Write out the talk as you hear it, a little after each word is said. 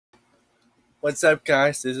What's up,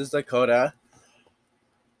 guys? This is Dakota.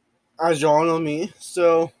 As y'all know me,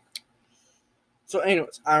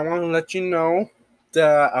 anyways, I want to let you know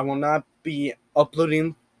that I will not be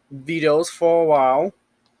uploading videos for a while.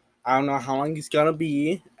 I don't know how long it's gonna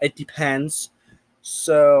be. It depends.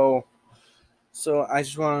 So, I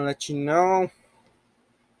just want to let you know.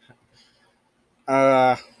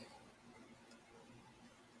 Uh,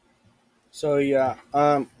 yeah.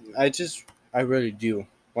 I really do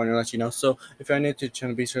want to let you know. So, if you're new to the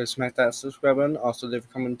channel, be sure to smack that subscribe button. Also, leave a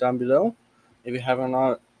comment down below if you haven't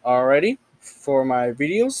already for my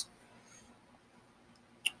videos.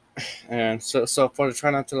 And so for the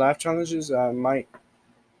try not to laugh challenges, I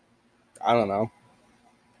don't know.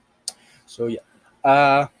 So yeah,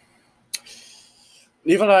 uh,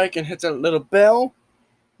 leave a like and hit that little bell,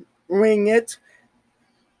 ring it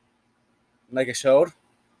like I showed,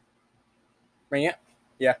 ring it.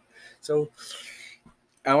 Yeah. So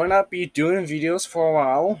I will not be doing videos for a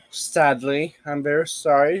while. Sadly, I'm very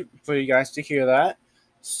sorry for you guys to hear that.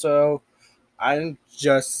 So I'm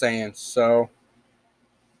just saying. So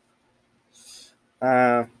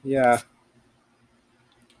yeah.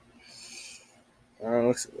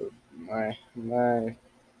 Looks my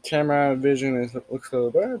camera vision looks a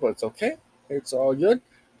little better, but it's okay. It's all good.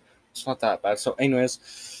 It's not that bad. So,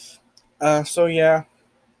 anyways, yeah.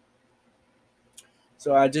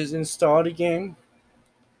 So I just installed a game.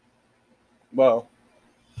 Well,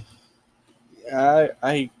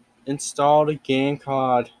 I installed a game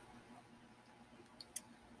called.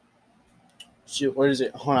 Shoot, what is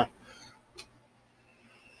it? Hold on.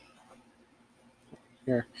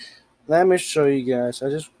 Here, let me show you guys.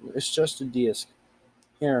 It's just a disc.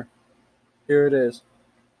 Here it is.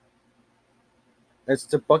 It's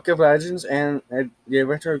the Book of Legends and the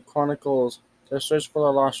Adventure Chronicles: The Search for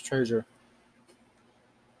the Lost Treasure.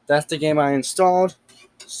 That's the game I installed.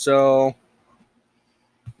 So,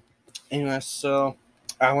 anyway,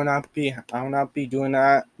 I will not be doing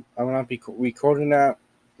that. I will not be recording that.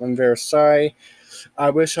 I'm very sorry. I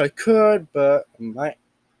wish I could, but I might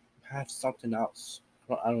have something else.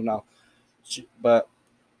 Well, I don't know, but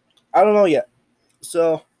I don't know yet.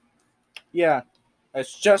 So yeah,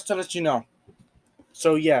 it's just to let you know.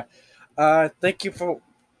 So yeah, thank you for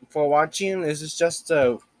watching. This is just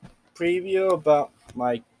a preview about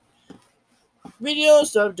my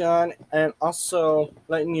videos that I've done, and also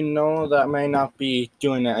letting you know that I may not be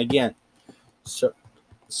doing it again.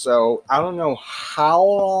 So I don't know how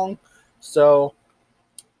long. So,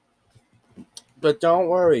 but don't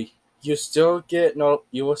worry, you will still get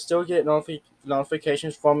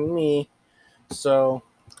notifications from me. So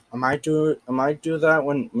I might do that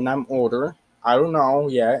when I'm older. I don't know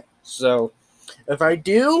yet. So if I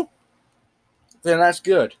do, then that's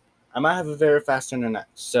good. I might have a very fast internet.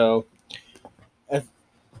 So if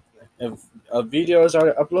if videos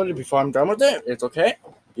are uploaded before I'm done with it, it's okay.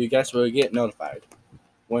 You guys will get notified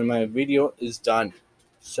when my video is done.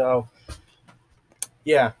 So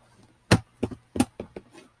yeah,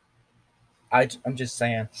 I'm just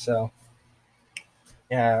saying. So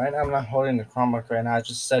yeah, right now I'm not holding the Chromebook right now. I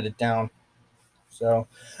just set it down. So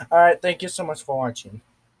all right, thank you so much for watching.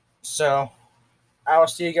 So I will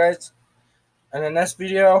see you guys in the next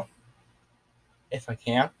video if I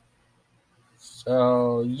can.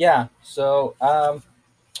 So yeah,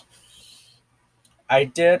 I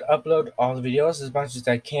did upload all the videos as much as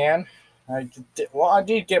I can. I did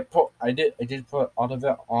put all of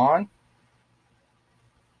it on.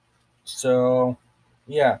 So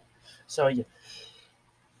yeah, so yeah,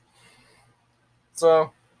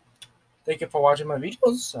 so thank you for watching my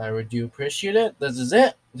videos. I really do appreciate it. This is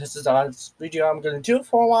it. This is the last video I'm gonna do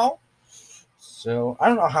for a while. So I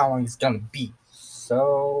don't know how long it's gonna be.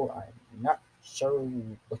 So I'm not sure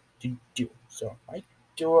what to do. So I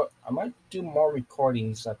might do more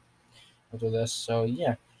recordings after this. So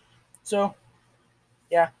yeah. So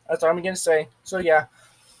yeah, that's all I'm gonna say. So yeah.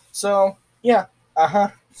 So yeah.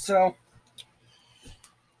 So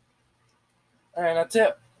and that's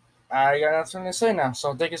it. I got nothing to say now.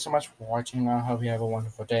 So thank you so much for watching. I hope you have a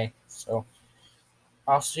wonderful day. So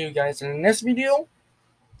I'll see you guys in the next video.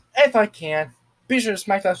 If I can, be sure to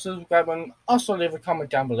smack that subscribe button. Also leave a comment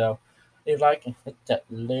down below. If you like, and hit that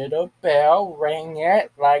little bell, ring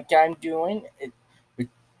it like I'm doing.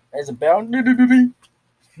 There's a bell.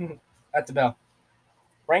 That's the bell.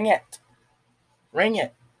 Ring it. Ring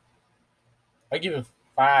it. I'll give you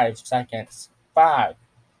 5 seconds. 5.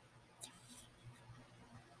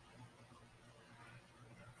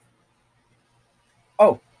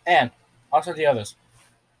 Oh, and also the others.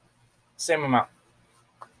 Same amount.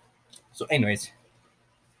 So, anyways,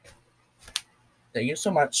 thank you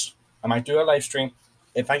so much. I might do a live stream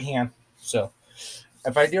if I can. So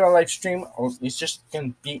if I do a live stream, it's just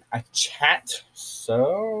gonna be a chat.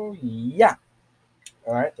 So yeah.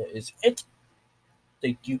 Alright, that is it.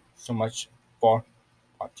 Thank you so much for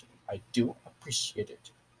watching. I do appreciate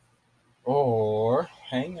it. Or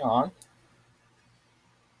hang on.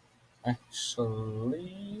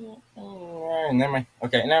 Actually, never mind.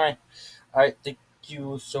 Okay, never mind. Alright, thank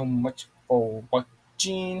you so much for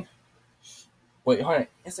watching. Wait, hold on.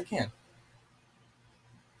 Yes, I can.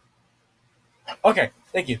 Okay,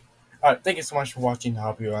 thank you. Alright, thank you so much for watching. I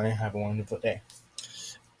hope you all have a wonderful day.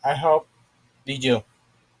 I hope you do.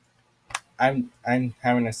 I'm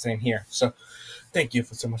having the same here. So thank you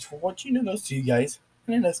for so much for watching, and I'll see you guys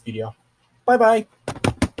in the next video. Bye bye.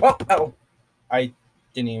 Oh, I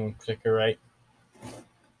didn't even click it right.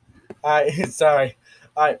 Alright, sorry.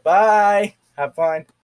 Alright, bye. Have fun.